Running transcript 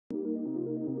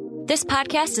This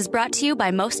podcast is brought to you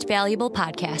by Most Valuable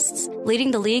Podcasts,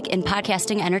 leading the league in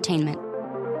podcasting entertainment.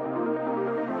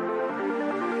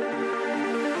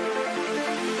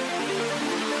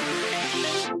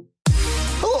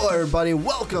 Hello, everybody.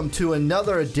 Welcome to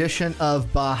another edition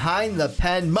of Behind the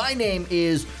Pen. My name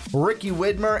is Ricky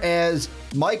Widmer, as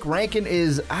Mike Rankin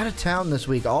is out of town this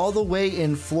week, all the way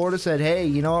in Florida. Said, hey,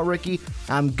 you know what, Ricky?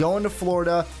 I'm going to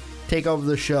Florida, take over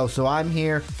the show. So I'm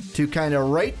here to kind of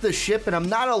right the ship, and I'm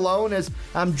not alone, as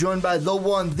I'm joined by the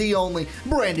one, the only,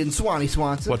 Brandon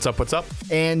Swanson. What's up, what's up?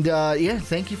 And, yeah,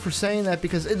 thank you for saying that,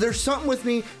 because there's something with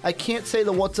me. I can't say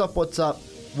the what's up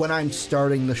when I'm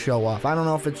starting the show off. I don't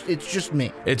know if it's just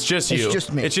me. It's just you. It's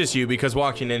just me. It's just you, because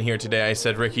walking in here today, I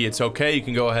said, Ricky, it's okay. You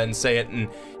can go ahead and say it. And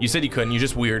you said you couldn't. You're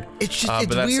just weird. It's just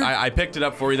but that's weird. I picked it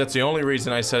up for you. That's the only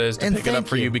reason I said it, is to pick it up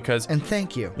for you, because... And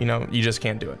thank you. You know, you just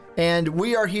can't do it. And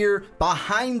we are here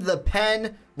behind the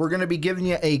pen. We're going to be giving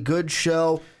you a good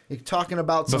show, talking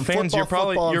about some football. But fans, you're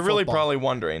really football. probably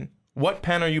wondering, what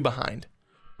pen are you behind?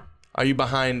 Are you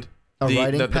behind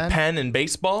the pen in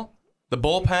baseball? The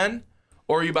bullpen?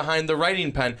 Or are you behind the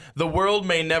writing pen? The world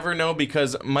may never know,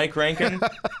 because Mike Rankin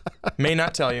may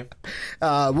not tell you.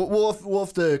 We'll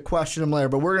have to question him later,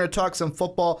 but we're going to talk some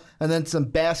football and then some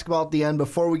basketball at the end.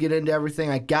 Before we get into everything,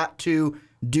 I got to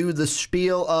do the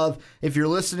spiel of, if you're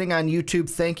listening on YouTube,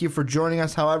 thank you for joining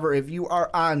us. However, if you are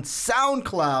on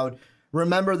SoundCloud,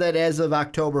 remember that as of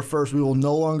October 1st, we will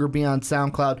no longer be on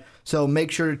SoundCloud. So make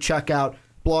sure to check out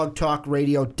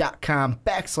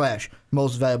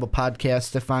blogtalkradio.com/most valuable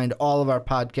podcasts to find all of our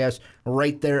podcasts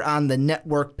right there on the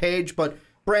network page. But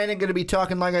Brandon going to be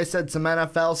talking, like I said, some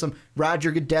NFL, some Roger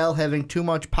Goodell having too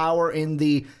much power in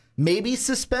the maybe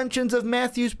suspensions of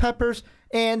Matthews, Peppers,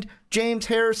 and James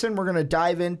Harrison. We're going to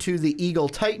dive into the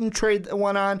Eagle-Titan trade that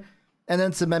went on, and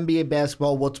then some NBA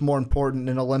basketball. What's more important,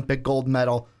 an Olympic gold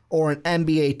medal or an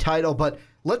NBA title? But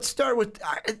let's start with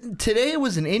today. It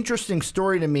was an interesting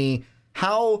story to me,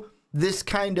 how this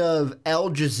kind of Al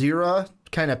Jazeera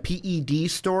kind of PED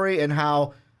story, and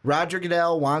how Roger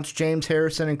Goodell wants James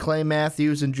Harrison and Clay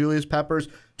Matthews and Julius Peppers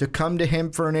to come to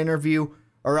him for an interview,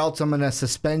 or else I'm going to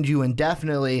suspend you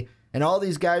indefinitely. And all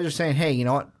these guys are saying, hey, you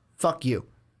know what? Fuck you.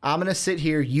 I'm going to sit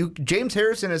here. James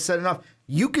Harrison has said enough.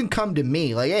 You can come to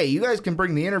me. Like, hey, you guys can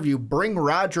bring the interview. Bring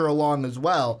Roger along as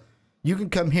well. You can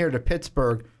come here to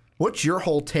Pittsburgh. What's your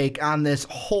whole take on this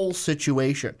whole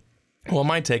situation? Well,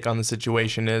 my take on the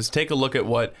situation is, take a look at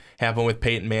what happened with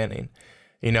Peyton Manning.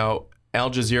 You know, Al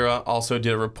Jazeera also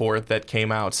did a report that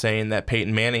came out saying that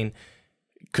Peyton Manning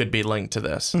could be linked to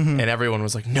this. Mm-hmm. And everyone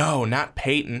was like, no, not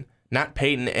Peyton, not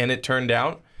Peyton. And it turned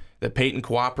out that Peyton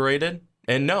cooperated,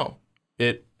 and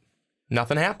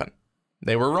nothing happened.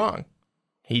 They were wrong.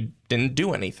 He didn't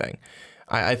do anything.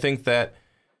 I think that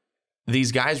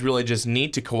these guys really just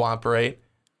need to cooperate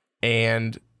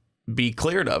and be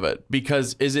cleared of it,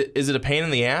 because is it a pain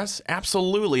in the ass?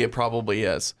 Absolutely, it probably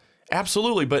is.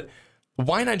 Absolutely, but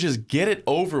why not just get it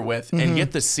over with and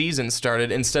get the season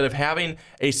started, instead of having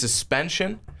a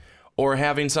suspension or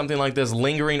having something like this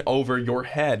lingering over your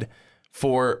head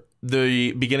for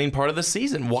the beginning part of the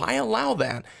season? Why allow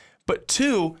that? But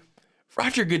two,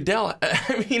 Roger Goodell,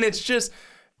 I mean, it's just,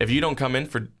 if you don't come in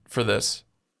for this,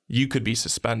 you could be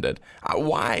suspended.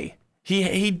 Why?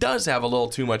 He does have a little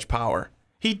too much power.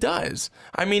 He does.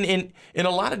 I mean, in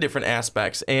a lot of different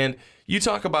aspects. And you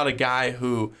talk about a guy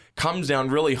who comes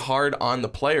down really hard on the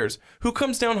players. Who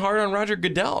comes down hard on Roger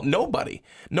Goodell? Nobody.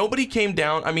 Nobody came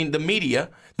down. I mean, the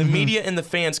media and the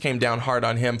fans came down hard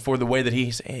on him for the way that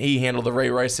he handled the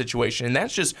Ray Rice situation. And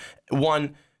that's just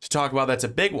one to talk about. That's a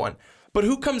big one. But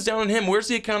who comes down on him? Where's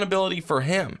the accountability for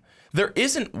him? There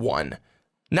isn't one.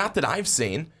 Not that I've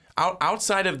seen.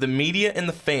 Outside of the media and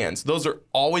the fans, those are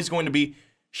always going to be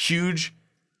huge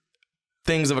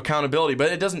things of accountability,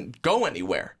 but it doesn't go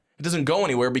anywhere. It doesn't go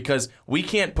anywhere, because we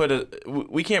can't bring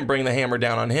the hammer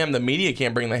down on him. The media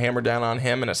can't bring the hammer down on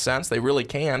him, in a sense. They really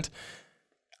can't.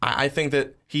 I think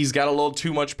that he's got a little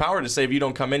too much power to say, if you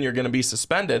don't come in, you're going to be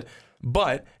suspended.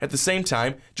 But at the same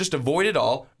time, just avoid it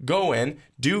all. Go in,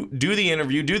 do the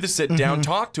interview, do the sit down,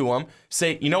 talk to him,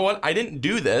 say, you know what, I didn't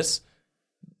do this.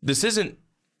 This isn't,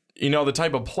 the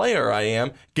type of player I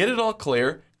am. Get it all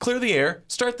clear the air,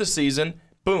 start the season.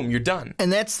 Boom, you're done.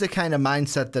 And that's the kind of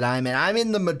mindset that I'm in. I'm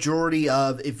in the majority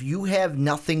of, if you have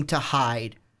nothing to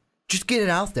hide, just get it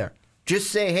out there.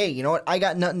 Just say, hey, you know what? I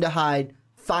got nothing to hide.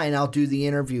 Fine, I'll do the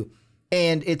interview.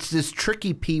 And it's this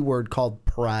tricky P word called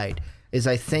pride, is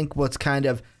I think what's kind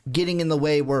of getting in the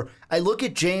way, where I look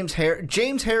at James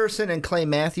Harrison and Clay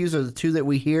Matthews are the two that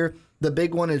we hear. The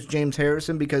big one is James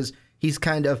Harrison, because he's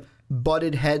kind of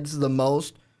butted heads the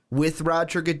most with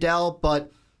Roger Goodell.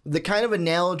 But the kind of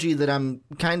analogy that I'm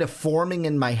kind of forming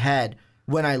in my head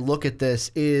when I look at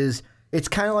this is it's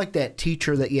kind of like that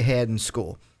teacher that you had in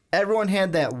school. Everyone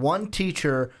had that one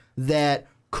teacher that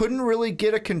couldn't really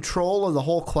get a control of the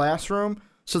whole classroom,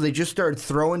 so they just started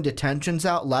throwing detentions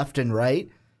out left and right.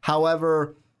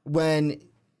 However, when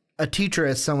a teacher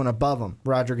has someone above them,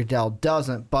 Roger Goodell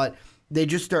doesn't, but they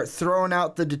just start throwing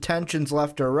out the detentions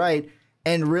left or right,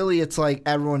 and really it's like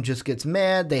everyone just gets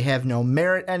mad. They have no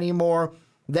merit anymore.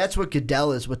 That's what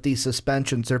Goodell is with these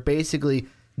suspensions. They're basically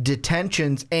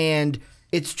detentions, and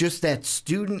it's just that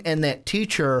student and that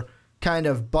teacher kind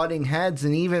of butting heads,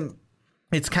 and even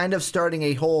it's kind of starting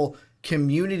a whole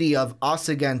community of us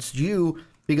against you,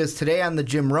 because today on the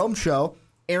Jim Rome Show,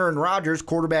 Aaron Rodgers,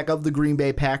 quarterback of the Green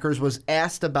Bay Packers, was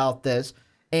asked about this,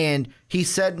 and he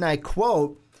said, and I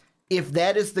quote, "If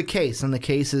that is the case," and the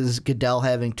case is Goodell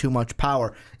having too much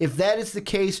power, "if that is the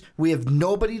case, we have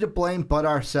nobody to blame but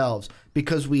ourselves,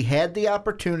 because we had the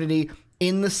opportunity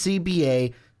in the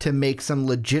CBA to make some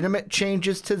legitimate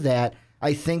changes to that.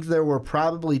 I think there were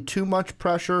probably too much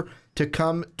pressure to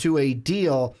come to a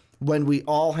deal when we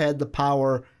all had the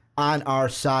power on our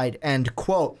side," end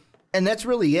quote. And that's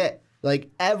really it.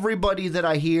 Like, everybody that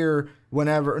I hear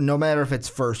whenever, no matter if it's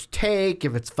First Take,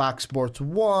 if it's Fox Sports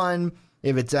 1,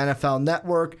 if it's NFL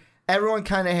Network, everyone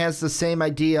kind of has the same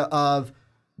idea of,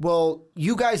 well,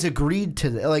 you guys agreed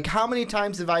to this. Like, how many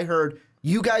times have I heard,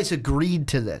 you guys agreed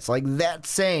to this? Like, that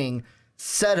saying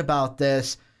said about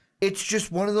this. It's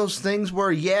just one of those things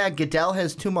where, yeah, Goodell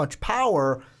has too much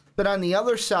power, but on the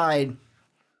other side,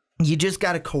 you just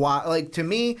got to cooperate. Like, to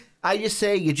me, I just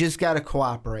say you just got to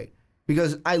cooperate.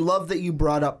 Because I love that you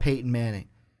brought up Peyton Manning.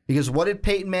 Because what did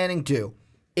Peyton Manning do?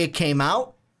 It came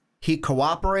out, he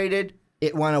cooperated,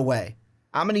 it went away.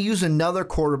 I'm going to use another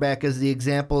quarterback as the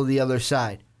example of the other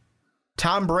side.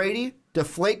 Tom Brady,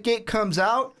 Deflategate comes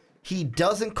out, he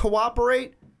doesn't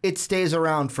cooperate, it stays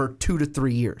around for 2 to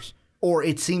 3 years. Or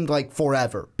it seemed like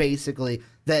forever, basically,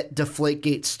 that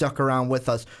Deflategate stuck around with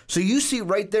us. So you see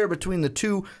right there between the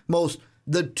two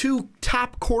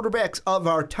top quarterbacks of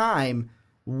our time,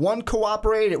 one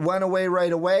cooperated, it went away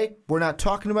right away. We're not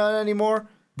talking about it anymore.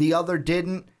 The other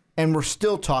didn't, and we're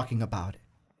still talking about it.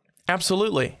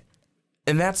 Absolutely.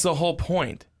 And that's the whole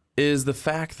point, is the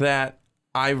fact that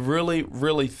I really,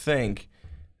 really think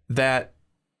that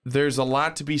there's a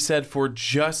lot to be said for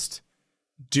just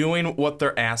doing what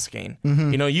they're asking.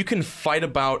 Mm-hmm. You know, you can fight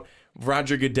about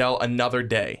Roger Goodell another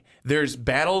day. There's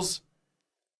battles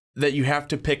that you have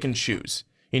to pick and choose.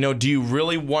 You know, do you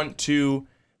really want to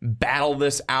battle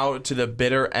this out to the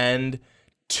bitter end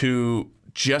to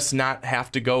just not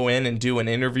have to go in and do an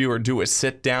interview or do a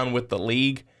sit down with the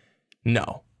league?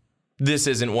 No. This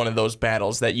isn't one of those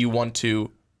battles that you want to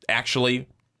actually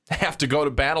have to go to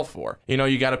battle for. You know,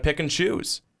 you got to pick and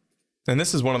choose. And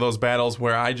this is one of those battles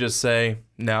where I just say,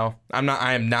 no,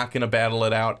 I am not going to battle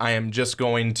it out. I am just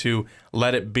going to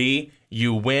let it be.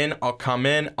 You win, I'll come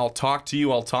in, I'll talk to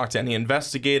you, I'll talk to any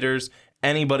investigators,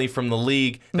 anybody from the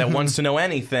league that wants to know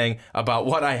anything about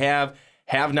what I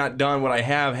have not done, what I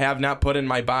have not put in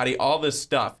my body, all this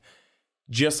stuff.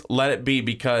 Just let it be,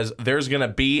 because there's going to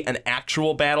be an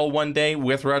actual battle one day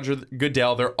with Roger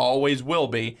Goodell. There always will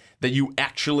be, that you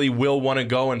actually will want to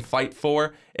go and fight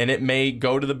for, and it may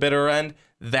go to the bitter end.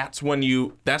 That's when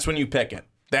you pick it.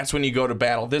 That's when you go to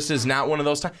battle. This is not one of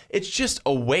those times. It's just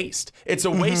a waste. It's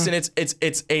a waste, and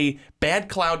it's a bad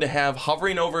cloud to have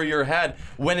hovering over your head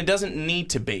when it doesn't need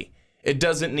to be. It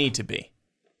doesn't need to be.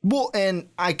 Well, and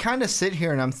I kind of sit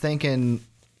here and I'm thinking,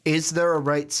 is there a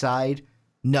right side?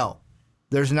 No.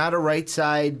 There's not a right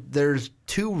side. There's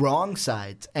two wrong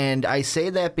sides. And I say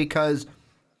that because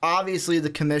obviously the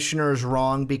commissioner is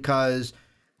wrong, because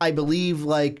I believe,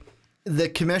 like, the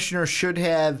commissioner should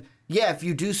have, yeah, if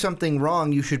you do something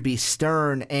wrong, you should be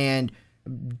stern and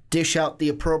dish out the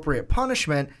appropriate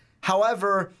punishment.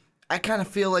 However, I kind of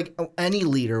feel like any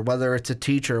leader, whether it's a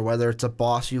teacher, whether it's a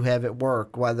boss you have at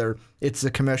work, whether it's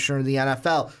the commissioner of the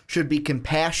NFL, should be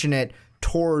compassionate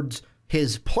towards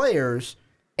his players.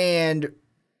 And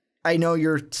I know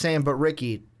you're saying, but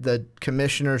Ricky, the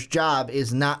commissioner's job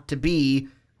is not to be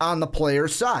on the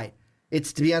player's side.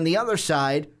 It's to be on the other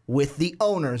side with the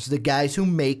owners, the guys who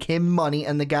make him money,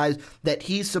 and the guys that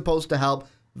he's supposed to help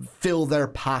fill their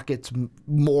pockets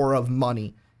more of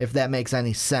money, if that makes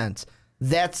any sense.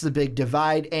 That's the big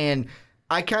divide, and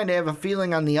I kind of have a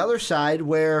feeling on the other side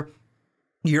where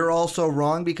you're also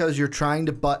wrong, because you're trying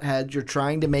to butt heads, you're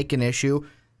trying to make an issue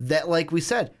that, like we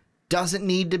said, doesn't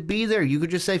need to be there. You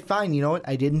could just say, fine, you know what,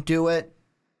 I didn't do it.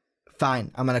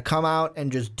 Fine, I'm going to come out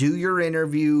and just do your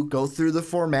interview, go through the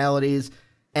formalities,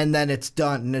 and then it's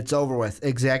done and it's over with.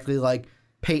 Exactly like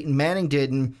Peyton Manning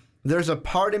did. And there's a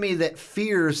part of me that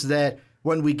fears that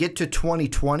when we get to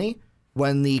 2020,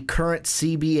 when the current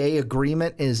CBA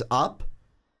agreement is up,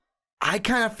 I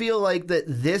kind of feel like that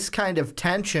this kind of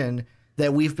tension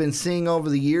that we've been seeing over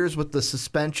the years with the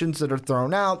suspensions that are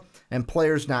thrown out and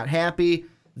players not happy,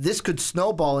 this could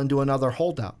snowball into another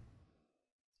holdout.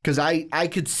 Because I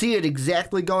could see it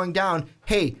exactly going down.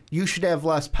 Hey, you should have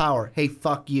less power. Hey,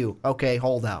 fuck you. Okay,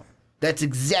 holdout. That's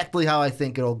exactly how I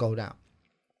think it'll go down.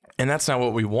 And that's not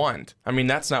what we want. I mean,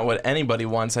 that's not what anybody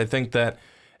wants. I think that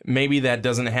maybe that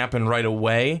doesn't happen right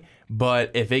away, but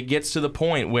if it gets to the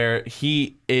point where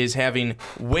he is having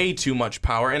way too much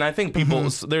power, and I think people,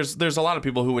 there's a lot of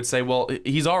people who would say, well,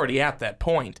 he's already at that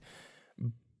point.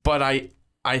 But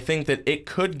I think that it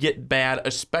could get bad,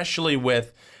 especially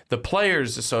with the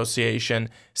Players Association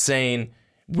saying,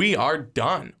 we are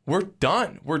done. We're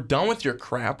done. We're done with your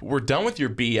crap. We're done with your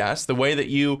BS, the way that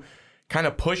you kind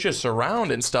of push us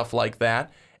around and stuff like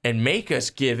that and make us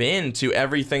give in to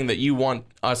everything that you want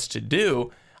us to do.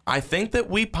 I think that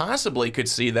we possibly could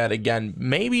see that again,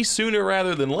 maybe sooner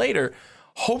rather than later.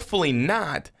 Hopefully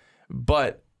not.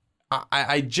 But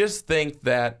I just think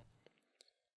that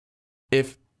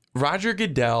if Roger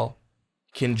Goodell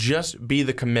can just be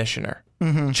the commissioner,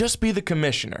 just be the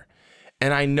commissioner.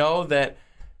 And I know that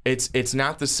it's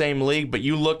not the same league, but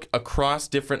you look across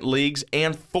different leagues,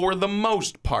 and for the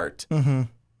most part,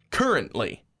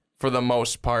 currently, for the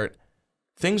most part,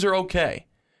 things are okay.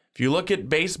 If you look at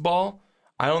baseball,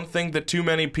 I don't think that too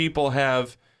many people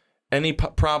have any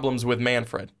problems with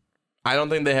Manfred. I don't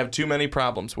think they have too many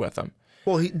problems with him.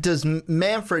 Well,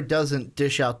 Manfred doesn't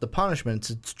dish out the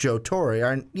punishments. It's Joe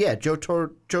Torre. Joe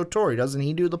Torre. Doesn't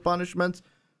he do the punishments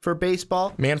for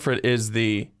baseball? Manfred is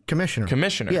the commissioner.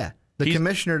 Yeah. The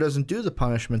commissioner doesn't do the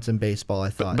punishments in baseball,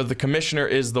 I thought. But the commissioner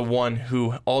is the one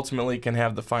who ultimately can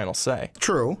have the final say.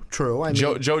 True. I mean,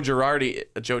 Joe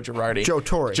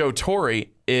Torre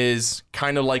is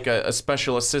kind of like a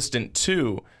special assistant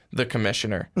to the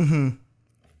commissioner.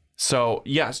 So,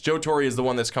 yes, Joe Torre is the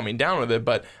one that's coming down with it,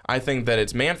 but I think that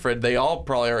it's Manfred. They all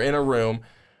probably are in a room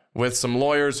with some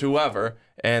lawyers, whoever,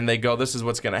 and they go, this is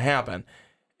what's going to happen.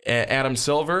 Adam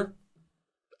Silver,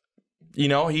 you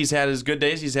know, he's had his good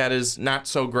days. He's had his not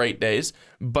so great days.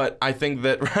 But I think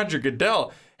that Roger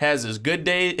Goodell has his good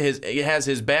days, has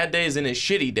his bad days and his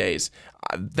shitty days.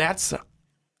 That's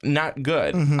not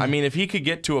good. I mean, if he could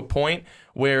get to a point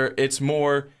where it's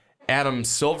more Adam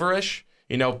Silverish,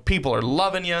 you know, people are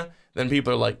loving you, then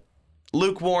people are like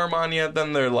lukewarm on you,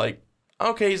 then they're like,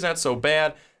 okay, he's not so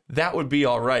bad. That would be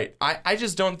all right. I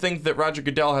just don't think that Roger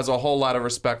Goodell has a whole lot of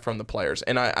respect from the players.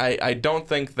 And I don't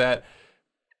think that,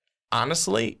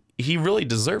 honestly, he really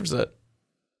deserves it.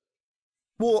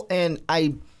 Well, and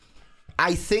I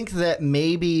think that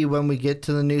maybe when we get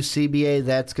to the new CBA,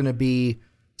 that's going to be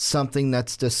something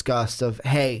that's discussed of,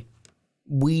 hey,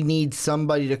 we need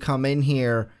somebody to come in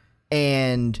here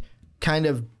and kind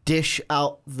of dish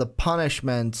out the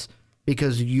punishments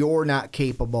because you're not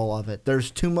capable of it. There's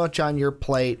too much on your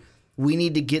plate. We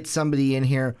need to get somebody in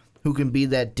here who can be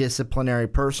that disciplinary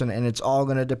person, and it's all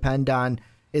going to depend on,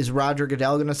 is Roger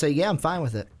Goodell going to say, yeah, I'm fine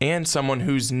with it? And someone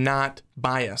who's not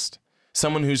biased.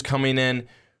 Someone who's coming in,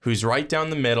 who's right down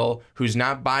the middle, who's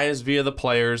not biased via the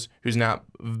players, who's not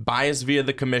biased via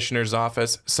the commissioner's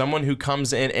office. Someone who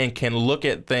comes in and can look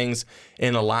at things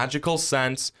in a logical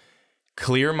sense,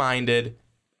 clear-minded,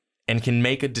 and can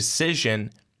make a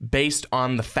decision based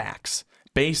on the facts.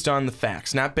 Based on the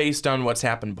facts, not based on what's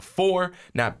happened before,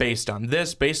 not based on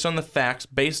this, based on the facts,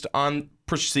 based on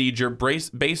procedure,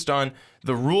 based on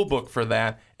the rule book for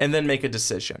that, and then make a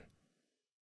decision.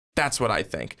 That's what I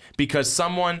think. Because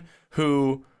someone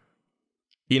who,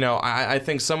 you know, I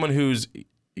think someone who's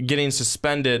getting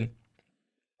suspended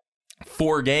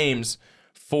 4 games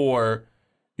for,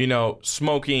 you know,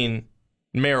 smoking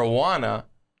marijuana,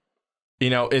 you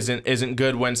know, isn't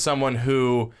good when someone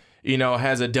who, you know,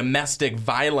 has a domestic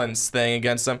violence thing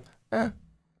against them,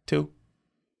 2.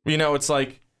 You know, it's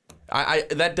like,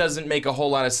 that doesn't make a whole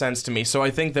lot of sense to me. So I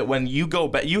think that when you go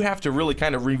back, you have to really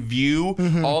kind of review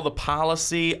all the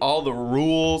policy, all the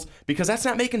rules, because that's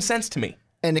not making sense to me.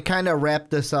 And to kind of wrap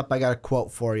this up, I got a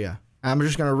quote for you. I'm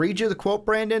just going to read you the quote,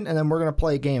 Brandon, and then we're going to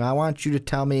play a game. I want you to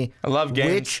tell me I love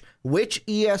games. Which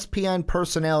ESPN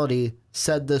personality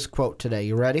said this quote today.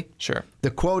 You ready? Sure.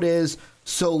 The quote is,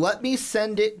 "So let me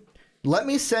send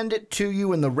it to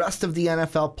you and the rest of the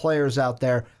NFL players out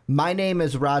there. My name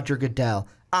is Roger Goodell.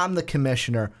 I'm the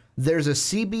commissioner. There's a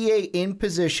CBA in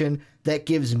position that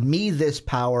gives me this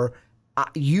power.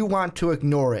 You want to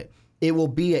ignore it. It will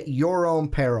be at your own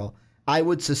peril. I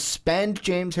would suspend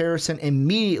James Harrison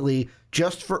immediately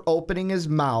just for opening his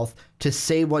mouth to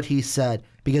say what he said.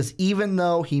 Because even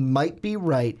though he might be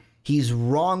right, he's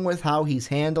wrong with how he's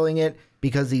handling it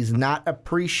because he's not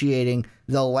appreciating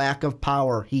the lack of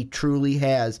power he truly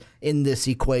has in this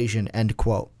equation, end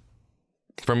quote.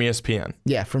 From ESPN.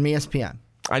 Yeah, from ESPN.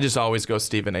 I just always go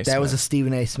Stephen A. Smith. That was a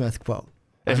Stephen A. Smith quote.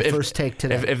 First take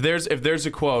today. If there's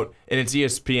a quote and it's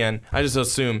ESPN, I just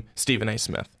assume Stephen A.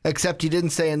 Smith. Except he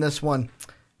didn't say in this one,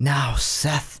 now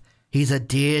Seth, he's a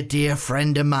dear, dear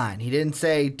friend of mine. He didn't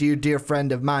say dear, dear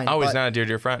friend of mine. Oh, he's not a dear,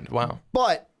 dear friend. Wow.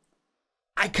 But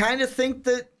I kind of think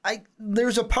that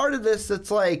there's a part of this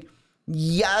that's like,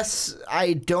 yes,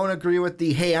 I don't agree with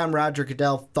the, hey, I'm Roger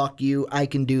Goodell, fuck you, I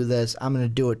can do this, I'm going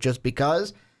to do it just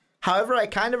because. However, I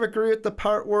kind of agree with the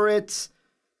part where it's,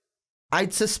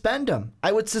 I'd suspend him.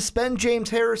 I would suspend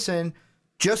James Harrison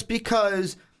just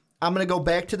because I'm going to go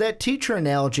back to that teacher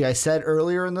analogy I said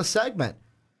earlier in the segment.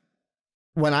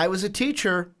 When I was a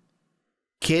teacher,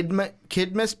 kid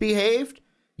misbehaved,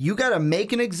 you got to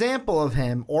make an example of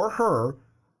him or her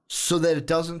so that it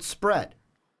doesn't spread.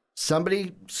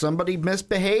 Somebody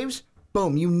misbehaves,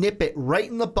 boom, you nip it right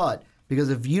in the bud. Because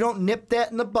if you don't nip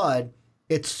that in the bud,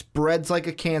 it spreads like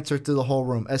a cancer through the whole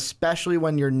room, especially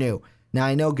when you're new. Now,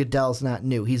 I know Goodell's not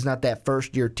new. He's not that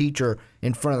first-year teacher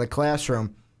in front of the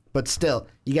classroom. But still,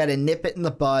 you got to nip it in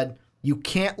the bud. You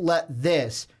can't let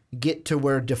this get to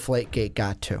where Deflategate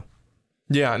got to.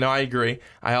 Yeah, no, I agree.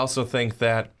 I also think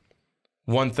that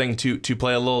one thing to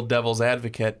play a little devil's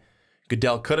advocate,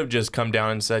 Goodell could have just come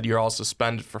down and said, you're all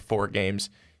suspended for 4 games.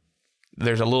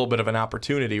 There's a little bit of an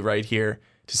opportunity right here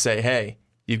to say, hey,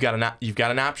 you've got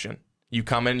an option. You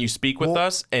come in, you speak with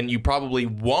us, and you probably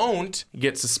won't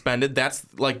get suspended. That's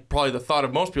like probably the thought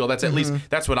of most people. That's at least,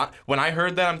 that's what when I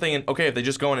heard that, I'm thinking, okay, if they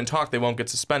just go in and talk, they won't get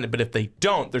suspended. But if they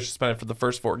don't, they're suspended for the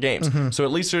first 4 games. So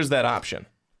at least there's that option.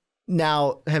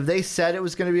 Now, have they said it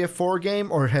was going to be a 4-game,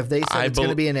 or have they said it's going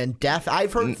to be an indefinite?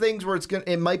 I've heard things where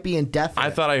it might be indefinite. I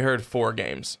thought I heard 4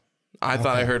 games. I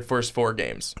thought I heard first 4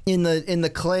 games. In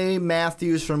the Clay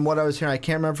Matthews, from what I was hearing, I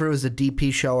can't remember if it was a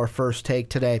DP show or First Take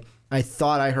today. I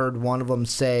thought I heard one of them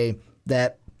say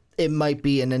that it might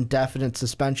be an indefinite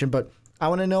suspension, but I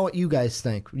want to know what you guys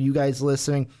think. You guys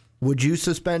listening, would you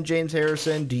suspend James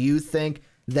Harrison? Do you think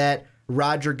that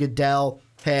Roger Goodell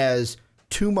has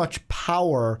too much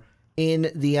power in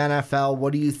the NFL?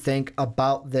 What do you think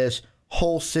about this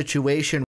whole situation?